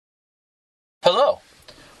Hello.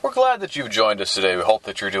 We're glad that you've joined us today. We hope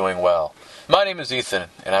that you're doing well. My name is Ethan,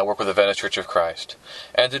 and I work with the Venice Church of Christ.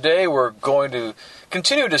 And today we're going to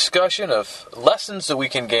continue a discussion of lessons that we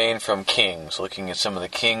can gain from kings, looking at some of the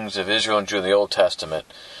kings of Israel and Judah in the Old Testament,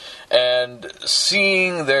 and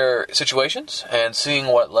seeing their situations and seeing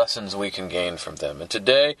what lessons we can gain from them. And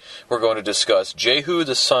today we're going to discuss Jehu,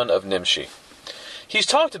 the son of Nimshi. He's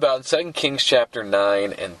talked about in 2 Kings chapter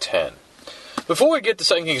 9 and 10. Before we get to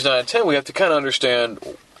 2 Kings 9 and 10, we have to kind of understand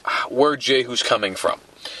where Jehu's coming from.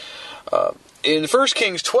 In 1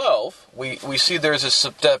 Kings 12, we see there's a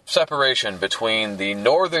separation between the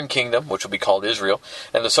northern kingdom, which will be called Israel,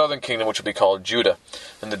 and the southern kingdom, which will be called Judah,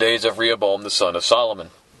 in the days of Rehoboam, the son of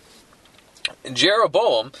Solomon.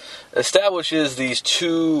 Jeroboam establishes these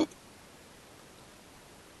two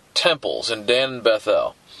temples in Dan and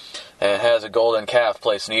Bethel, and has a golden calf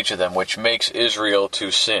placed in each of them, which makes Israel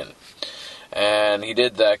to sin. And he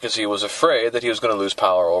did that because he was afraid that he was going to lose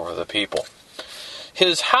power over the people.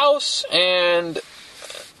 His house and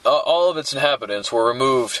all of its inhabitants were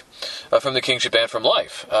removed from the kingship and from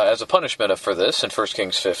life as a punishment for this in 1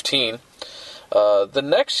 Kings 15.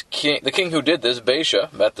 The king who did this,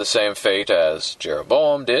 Baasha, met the same fate as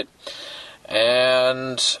Jeroboam did.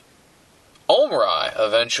 And Omri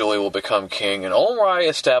eventually will become king, and Omri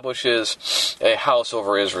establishes a house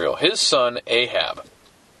over Israel. His son, Ahab,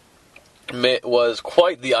 was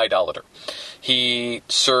quite the idolater. He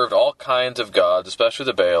served all kinds of gods, especially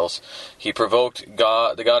the Baals. He provoked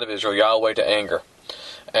God, the God of Israel, Yahweh, to anger.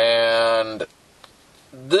 And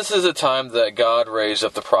this is a time that God raised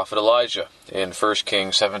up the prophet Elijah in 1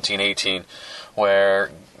 Kings 17:18,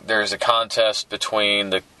 where there's a contest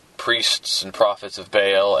between the priests and prophets of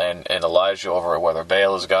Baal and Elijah over whether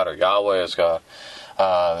Baal is God or Yahweh is God.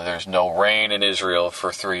 There's no rain in Israel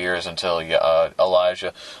for 3 years until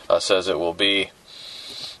Elijah says it will be.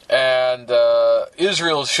 And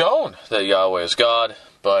Israel has shown that Yahweh is God,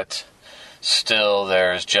 but still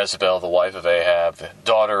there's Jezebel, the wife of Ahab, the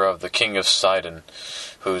daughter of the king of Sidon,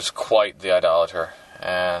 who's quite the idolater.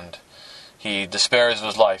 And he despairs of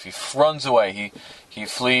his life. He runs away. He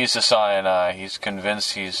flees to Sinai. He's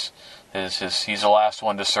convinced he's the last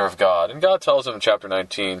one to serve God. And God tells him in chapter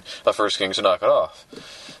 19 of 1 Kings to knock it off.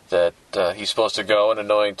 That he's supposed to go and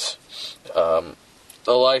anoint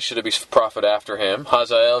Elisha to be prophet after him.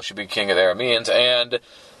 Hazael should be king of the Arameans. And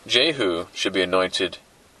Jehu should be anointed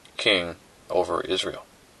king over Israel.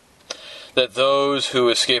 That those who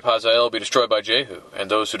escape Hazael will be destroyed by Jehu. And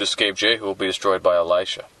those who escape Jehu will be destroyed by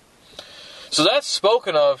Elisha. So that's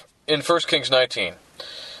spoken of in 1 Kings 19.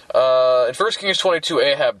 In 1 Kings 22,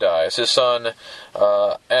 Ahab dies. His son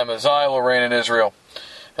Amaziah will reign in Israel.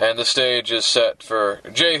 And the stage is set for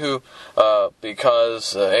Jehu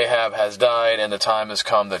because Ahab has died and the time has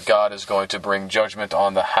come that God is going to bring judgment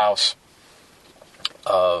on the house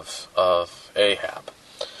of Ahab.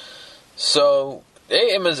 So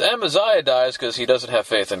Amaziah dies because he doesn't have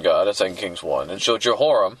faith in God. That's 2 Kings 1. And so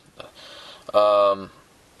Jehoram,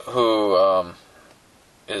 who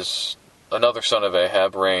is another son of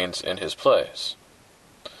Ahab, reigns in his place.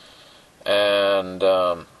 And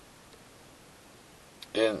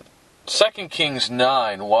in 2 Kings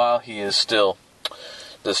 9, while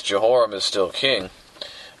this Jehoram is still king,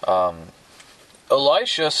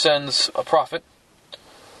 Elisha sends a prophet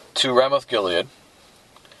to Ramoth Gilead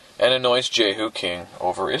and anoints Jehu king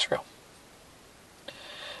over Israel.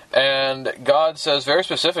 And God says very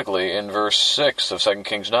specifically in verse 6 of 2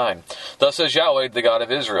 Kings 9, "Thus says Yahweh, the God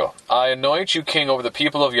of Israel, I anoint you king over the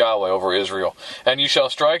people of Yahweh, over Israel. And you shall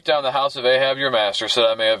strike down the house of Ahab your master, so that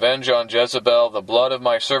I may avenge on Jezebel the blood of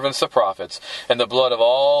my servants the prophets, and the blood of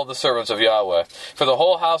all the servants of Yahweh. For the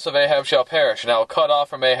whole house of Ahab shall perish, and I will cut off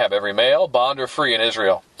from Ahab every male, bond or free in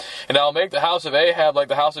Israel. And I will make the house of Ahab like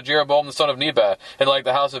the house of Jeroboam the son of Nebat, and like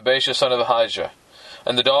the house of Baasha son of Ahijah.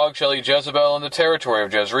 And the dog shall eat Jezebel in the territory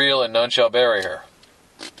of Jezreel, and none shall bury her."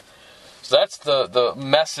 So that's the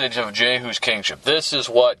message of Jehu's kingship. This is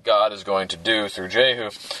what God is going to do through Jehu.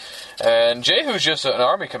 And Jehu's just an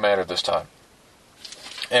army commander this time.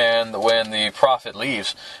 And when the prophet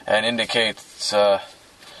leaves and indicates, and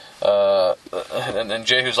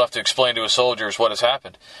Jehu's left to explain to his soldiers what has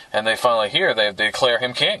happened, and they finally hear, they declare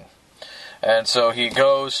him king. And so he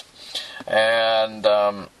goes and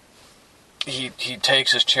he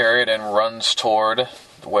takes his chariot and runs toward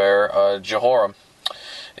where Jehoram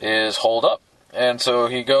is holed up. And so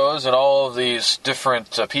he goes, and all of these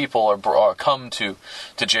different people are come to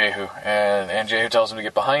Jehu, and Jehu tells him to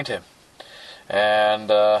get behind him. And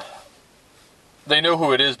They knew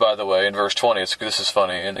who it is, by the way, in verse 20. This is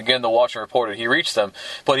funny. And again, the watchman reported, he reached them,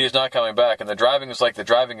 but he is not coming back. And the driving is like the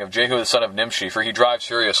driving of Jehu the son of Nimshi, for he drives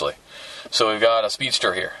furiously. So we've got a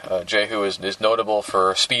speedster here. Jehu is notable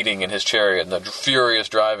for speeding in his chariot and the furious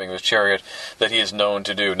driving of his chariot that he is known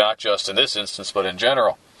to do, not just in this instance, but in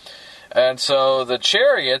general. And so the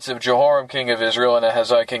chariots of Jehoram, king of Israel, and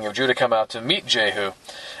Ahaziah, king of Judah, come out to meet Jehu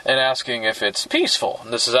and asking if it's peaceful.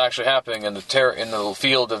 And this is actually happening in the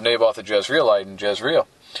field of Naboth the Jezreelite in Jezreel.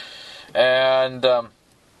 And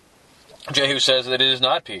Jehu says that it is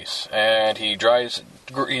not peace. And he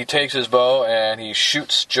takes his bow and he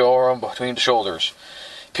shoots Jehoram between the shoulders,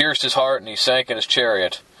 pierced his heart, and he sank in his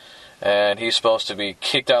chariot. And he's supposed to be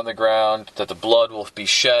kicked on the ground, that the blood will be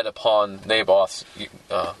shed upon Naboth's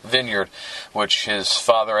vineyard, which his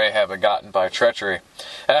father Ahab had gotten by treachery.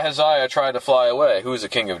 Ahaziah tried to fly away, who is the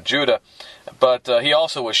king of Judah, but he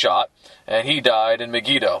also was shot, and he died in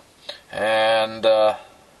Megiddo. And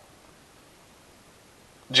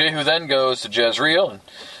Jehu then goes to Jezreel, and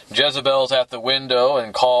Jezebel's at the window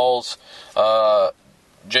and calls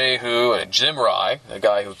Jehu and Zimri, the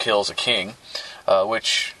guy who kills a king,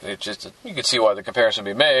 which you can see why the comparison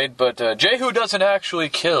be made, but Jehu doesn't actually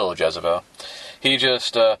kill Jezebel. He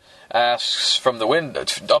just asks from the window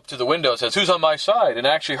up to the window, says, "Who's on my side?" And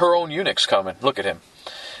actually, her own eunuchs come and look at him,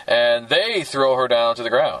 and they throw her down to the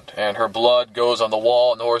ground, and her blood goes on the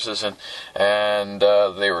wall and the horses, and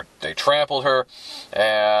they trampled her,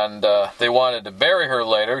 and they wanted to bury her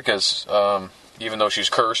later because. Even though she's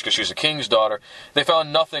cursed because she's a king's daughter, they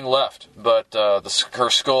found nothing left but her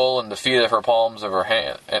skull and the feet and the palms of her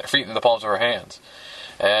hands.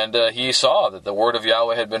 And he saw that the word of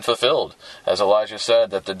Yahweh had been fulfilled, as Elijah said,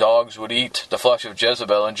 that the dogs would eat the flesh of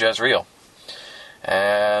Jezebel in Jezreel,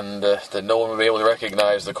 and that no one would be able to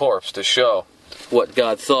recognize the corpse to show what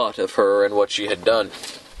God thought of her and what she had done.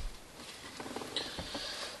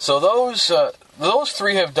 So those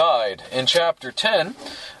three have died. In chapter 10,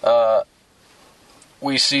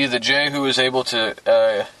 we see that Jehu is able to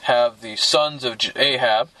have the sons of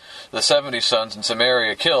Ahab, the 70 sons in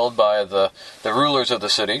Samaria, killed by the rulers of the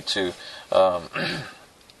city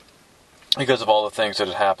because of all the things that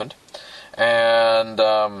had happened. And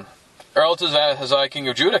Earl Ahaziah, king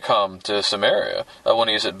of Judah, come to Samaria when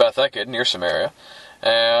he is at Beth Eked, near Samaria.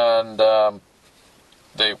 And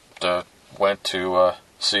they went to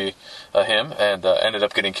see him and ended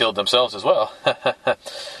up getting killed themselves as well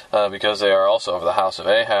because they are also of the house of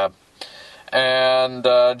Ahab. And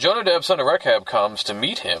Jonadab, son of Rechab, comes to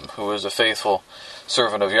meet him, who is a faithful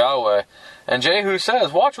servant of Yahweh. And Jehu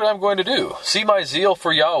says, "Watch what I'm going to do. See my zeal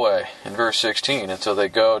for Yahweh," in verse 16. And so they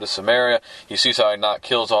go to Samaria. He sees how he not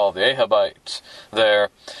kills all the Ahabites there.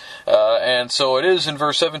 And so it is in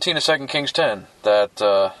verse 17 of 2 Kings 10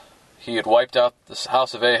 that he had wiped out the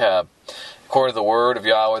house of Ahab, according to the word of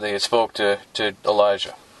Yahweh that he had spoke to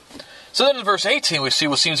Elijah. So then in verse 18 we see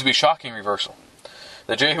what seems to be a shocking reversal.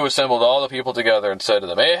 That Jehu assembled all the people together and said to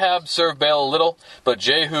them, "Ahab served Baal a little, but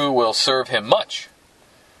Jehu will serve him much."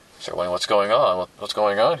 So what's going on? What's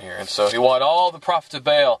going on here? And so he wanted all the prophets of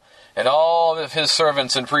Baal and all of his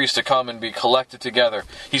servants and priests to come and be collected together.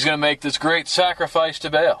 He's going to make this great sacrifice to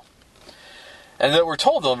Baal. And then we're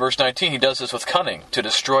told, though, in verse 19, he does this with cunning to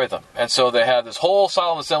destroy them. And so they have this whole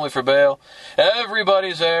solemn assembly for Baal.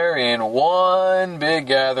 Everybody's there in one big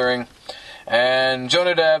gathering. And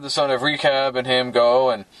Jonadab, the son of Rechab, and him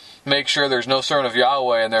go and make sure there's no servant of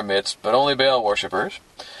Yahweh in their midst, but only Baal worshippers.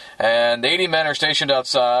 And 80 men are stationed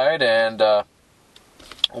outside, and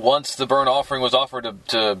once the burnt offering was offered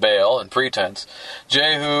to Baal in pretense,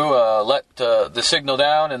 Jehu let the signal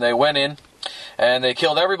down, and they went in, and they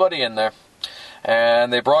killed everybody in there.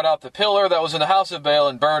 And they brought out the pillar that was in the house of Baal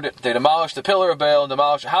and burned it. They demolished the pillar of Baal and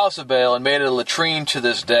demolished the house of Baal and made it a latrine to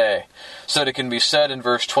this day. So that it can be said in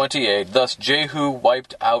verse 28, "Thus Jehu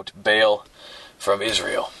wiped out Baal from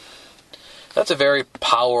Israel." That's a very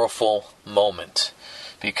powerful moment.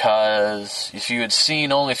 Because if you had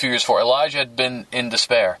seen only a few years before, Elijah had been in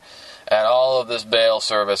despair at all of this Baal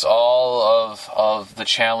service, all of the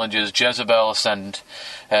challenges, Jezebel ascended,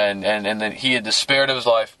 and that he had despaired of his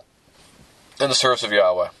life in the service of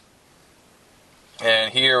Yahweh.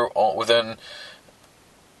 And here, within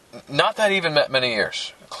not that even many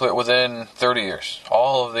years, within 30 years,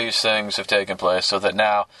 all of these things have taken place, so that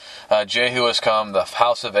now Jehu has come, the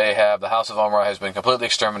house of Ahab, the house of Omri has been completely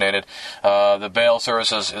exterminated, the Baal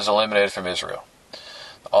service is eliminated from Israel.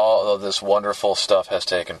 All of this wonderful stuff has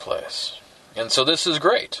taken place. And so this is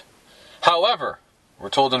great. However, we're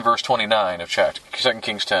told in verse 29 of 2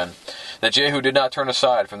 Kings 10, that Jehu did not turn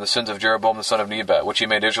aside from the sins of Jeroboam the son of Nebat, which he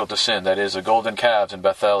made Israel to sin, that is, the golden calves in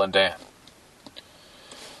Bethel and Dan.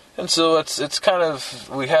 And so it's kind of,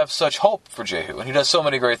 we have such hope for Jehu, and he does so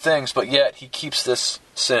many great things, but yet he keeps this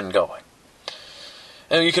sin going.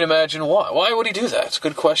 And you can imagine why. Why would he do that? It's a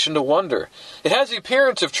good question to wonder. It has the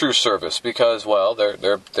appearance of true service because, well,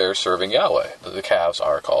 they're serving Yahweh. The calves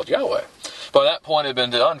are called Yahweh. By that point, it had been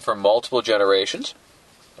done for multiple generations.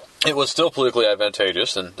 It was still politically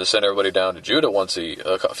advantageous and to send everybody down to Judah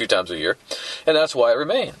a few times a year, and that's why it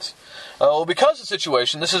remains. Well, because of the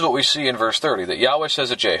situation, this is what we see in verse 30, that Yahweh says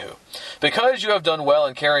to Jehu, "Because you have done well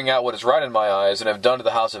in carrying out what is right in my eyes, and have done to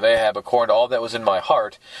the house of Ahab according to all that was in my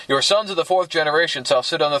heart, your sons of the fourth generation shall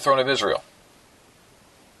sit on the throne of Israel."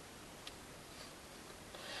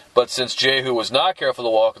 But since Jehu was not careful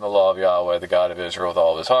to walk in the law of Yahweh, the God of Israel, with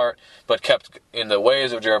all of his heart, but kept in the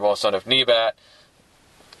ways of Jeroboam son of Nebat,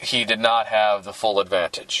 he did not have the full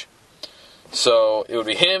advantage. So it would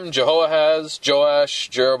be him, Jehoahaz, Joash,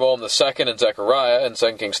 Jeroboam II, and Zechariah in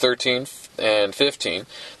 2 Kings 13 and 15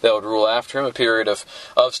 that would rule after him, a period of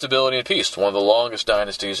stability and peace, one of the longest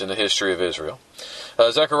dynasties in the history of Israel.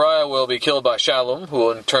 Zechariah will be killed by Shallum, who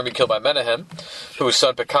will in turn be killed by Menahem, whose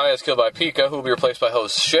son Pekahiah is killed by Pekah, who will be replaced by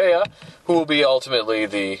Hoshea, who will be ultimately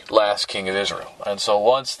the last king of Israel. And so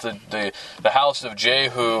once the house of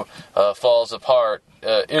Jehu falls apart,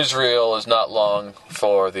 Israel is not long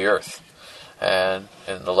for the earth. And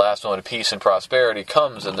the last moment of peace and prosperity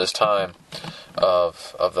comes in this time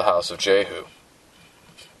of the house of Jehu.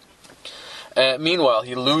 And meanwhile,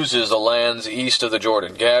 he loses the lands east of the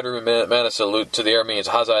Jordan. Gad and Manasseh to the Arameans,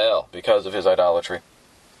 Hazael, because of his idolatry.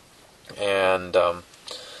 And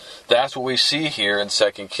that's what we see here in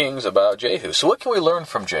 2 Kings about Jehu. So what can we learn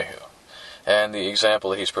from Jehu and the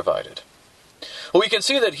example that he's provided? Well, we can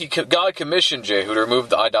see that God commissioned Jehu to remove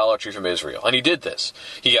the idolatry from Israel, and he did this.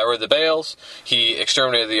 He got rid of the Baals, he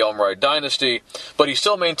exterminated the Omride dynasty, but he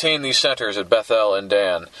still maintained these centers at Bethel and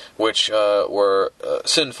Dan, which were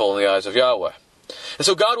sinful in the eyes of Yahweh. And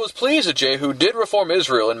so God was pleased that Jehu did reform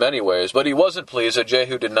Israel in many ways, but he wasn't pleased that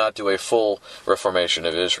Jehu did not do a full reformation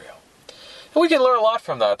of Israel. And we can learn a lot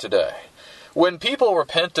from that today. When people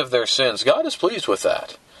repent of their sins, God is pleased with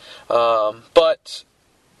that. But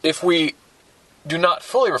if we do not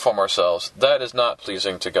fully reform ourselves, that is not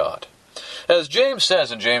pleasing to God. As James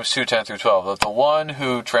says in James 2:10 through 12, that the one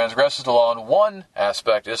who transgresses the law in one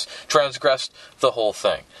aspect is transgressed the whole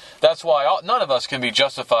thing. That's why none of us can be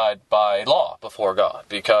justified by law before God,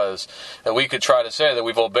 because we could try to say that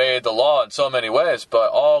we've obeyed the law in so many ways, but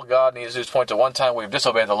all God needs to do is point to one time we've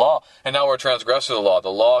disobeyed the law, and now we're transgressing the law. The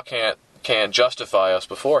law can't justify us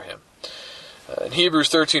before Him. In Hebrews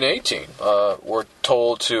 13:18, we're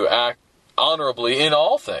told to act honorably in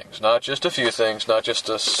all things, not just a few things, not just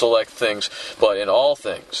a select things, but in all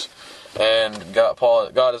things. And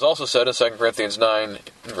God has also said in 2 Corinthians 9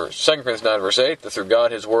 verse 8, that through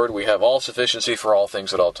God, His Word, we have all sufficiency for all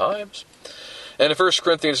things at all times. And in 1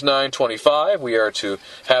 Corinthians 9:25, we are to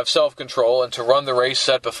have self-control and to run the race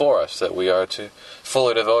set before us, that we are to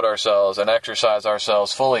fully devote ourselves and exercise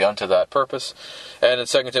ourselves fully unto that purpose. And in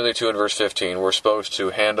 2 Timothy 2 and verse 15, we're supposed to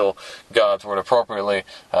handle God's Word appropriately.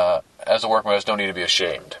 As a workman, there's no need to be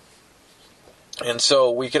ashamed. And so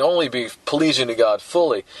we can only be pleasing to God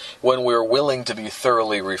fully when we're willing to be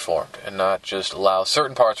thoroughly reformed and not just allow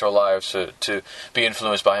certain parts of our lives to be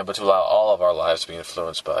influenced by Him, but to allow all of our lives to be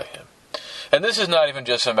influenced by Him. And this is not even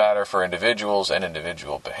just a matter for individuals and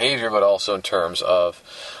individual behavior, but also in terms of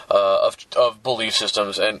belief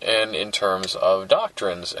systems and in terms of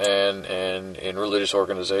doctrines and in religious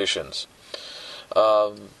organizations.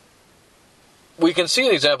 We can see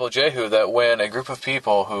an example of Jehu that when a group of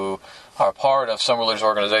people who are part of some religious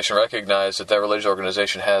organization recognize that religious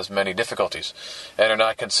organization has many difficulties and are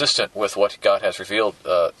not consistent with what God has revealed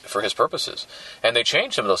for His purposes, and they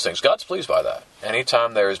change some of those things, God's pleased by that.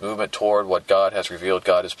 Anytime there is movement toward what God has revealed,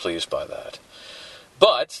 God is pleased by that.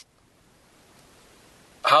 But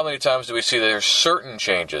how many times do we see that there's certain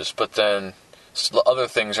changes, but then other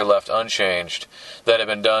things are left unchanged that have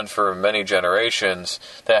been done for many generations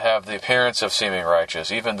that have the appearance of seeming righteous,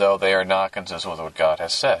 even though they are not consistent with what God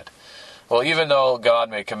has said? Well, even though God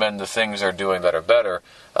may commend the things they're doing that are better,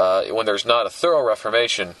 when there's not a thorough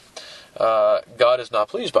reformation, God is not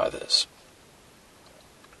pleased by this.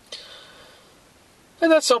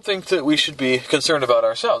 And that's something that we should be concerned about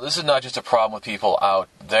ourselves. This is not just a problem with people out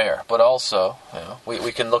there, but also,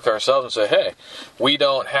 we can look at ourselves and say, hey, we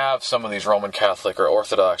don't have some of these Roman Catholic or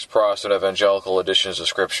Orthodox, Protestant, evangelical editions of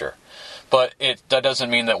Scripture. But that doesn't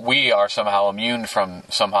mean that we are somehow immune from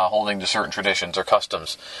somehow holding to certain traditions or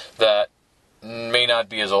customs that may not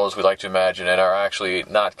be as old as we like to imagine and are actually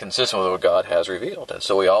not consistent with what God has revealed. And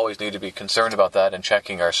so we always need to be concerned about that and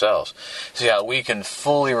checking ourselves. See how we can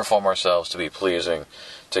fully reform ourselves to be pleasing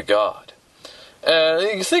to God. And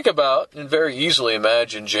you can think about and very easily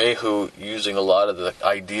imagine Jehu using a lot of the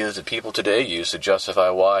ideas that people today use to justify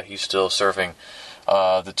why he's still serving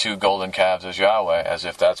the 2 golden calves as Yahweh, as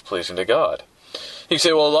if that's pleasing to God. You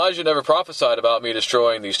say, well, Elijah never prophesied about me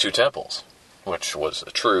destroying these 2 temples, which was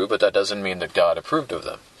true, but that doesn't mean that God approved of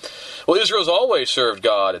them. Well, Israel's always served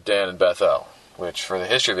God at Dan and Bethel, which for the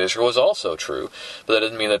history of Israel was also true, but that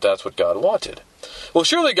doesn't mean that that's what God wanted. Well,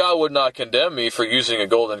 surely God would not condemn me for using a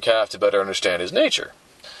golden calf to better understand his nature,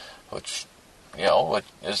 which,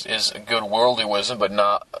 is a good worldly wisdom, but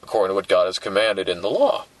not according to what God has commanded in the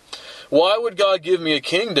law. Why would God give me a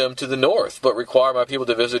kingdom to the north, but require my people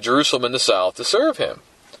to visit Jerusalem in the south to serve him?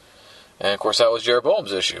 And, of course, that was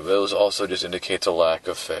Jeroboam's issue. It also just indicates a lack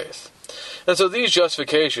of faith. And so these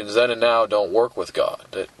justifications then and now don't work with God.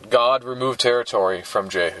 That God removed territory from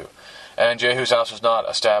Jehu. And Jehu's house was not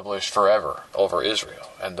established forever over Israel.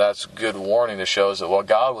 And that's good warning that shows that while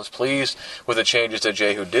God was pleased with the changes that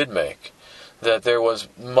Jehu did make, that there was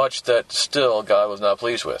much that still God was not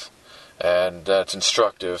pleased with. And that's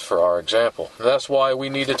instructive for our example. And that's why we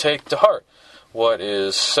need to take to heart what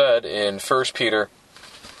is said in 1 Peter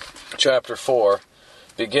chapter 4,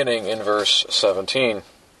 beginning in verse 17.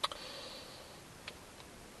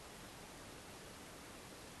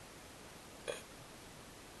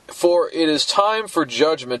 For it is time for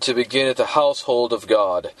judgment to begin at the household of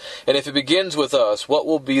God. And if it begins with us, what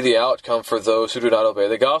will be the outcome for those who do not obey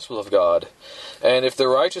the gospel of God? And if the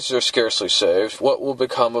righteous are scarcely saved, what will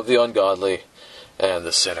become of the ungodly and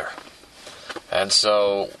the sinner? And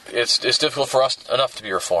so it's difficult for us enough to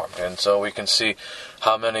be reformed. And so we can see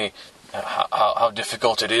how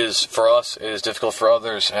difficult it is for us, it is difficult for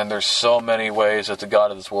others, and there's so many ways that the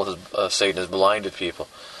God of this world, Satan, has blinded people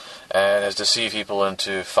and has deceived people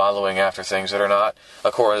into following after things that are not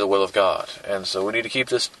according to the will of God. And so we need to keep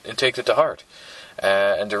this and take it to heart,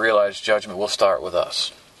 and to realize judgment will start with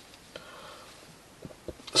us.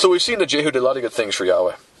 So we've seen that Jehu did a lot of good things for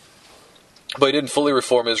Yahweh, but he didn't fully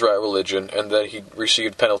reform Israelite religion, and that he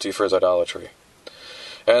received penalty for his idolatry.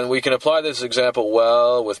 And we can apply this example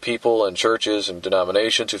well with people and churches and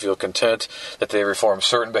denominations who feel content that they reform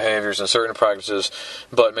certain behaviors and certain practices,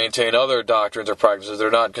 but maintain other doctrines or practices that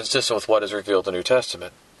are not consistent with what is revealed in the New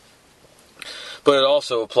Testament. But it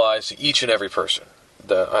also applies to each and every person.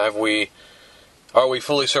 Are we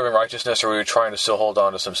fully serving righteousness, or are we trying to still hold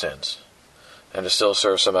on to some sins and to still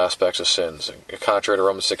serve some aspects of sins, contrary to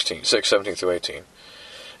Romans 6:17 through 18?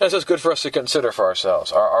 And so it's good for us to consider for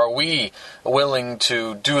ourselves. Are we willing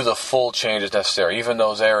to do the full changes necessary, even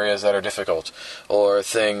those areas that are difficult, or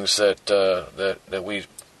things that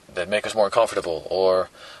make us more uncomfortable, or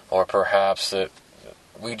perhaps that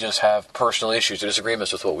we just have personal issues or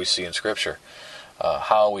disagreements with what we see in Scripture?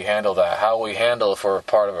 How we handle that, how we handle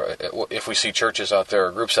if we see churches out there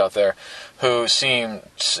or groups out there who seem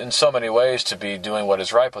in so many ways to be doing what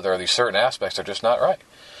is right, but there are these certain aspects that are just not right.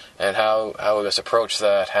 And how we best approach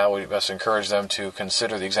that, how we best encourage them to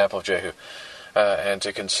consider the example of Jehu, and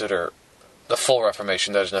to consider the full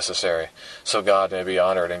reformation that is necessary, so God may be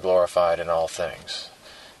honored and glorified in all things.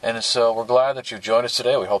 And so we're glad that you've joined us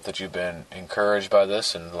today. We hope that you've been encouraged by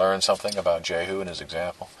this and learned something about Jehu and his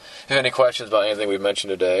example. If you have any questions about anything we've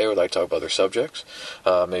mentioned today, or would like to talk about other subjects,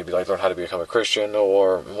 maybe like learn how to become a Christian,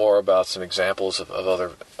 or more about some examples of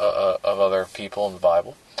other people in the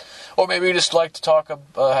Bible, or maybe you just like to talk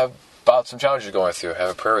about some challenges you're going through, have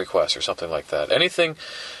a prayer request or something like that. Anything,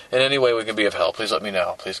 in any way we can be of help, please let me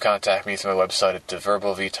know. Please contact me through my website at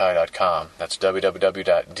deverbovitae.com. That's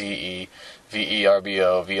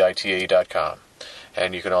www.deverbovitae.com.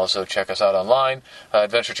 And you can also check us out online at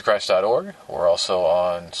adventurechriст.org. We're also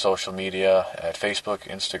on social media at Facebook,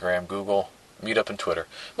 Instagram, Google, Meetup, and Twitter.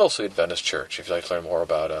 Mostly Adventist Church, if you'd like to learn more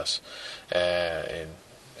about us. And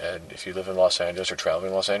if you live in Los Angeles or travel in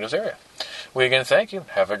the Los Angeles area. We again thank you.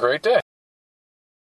 Have a great day.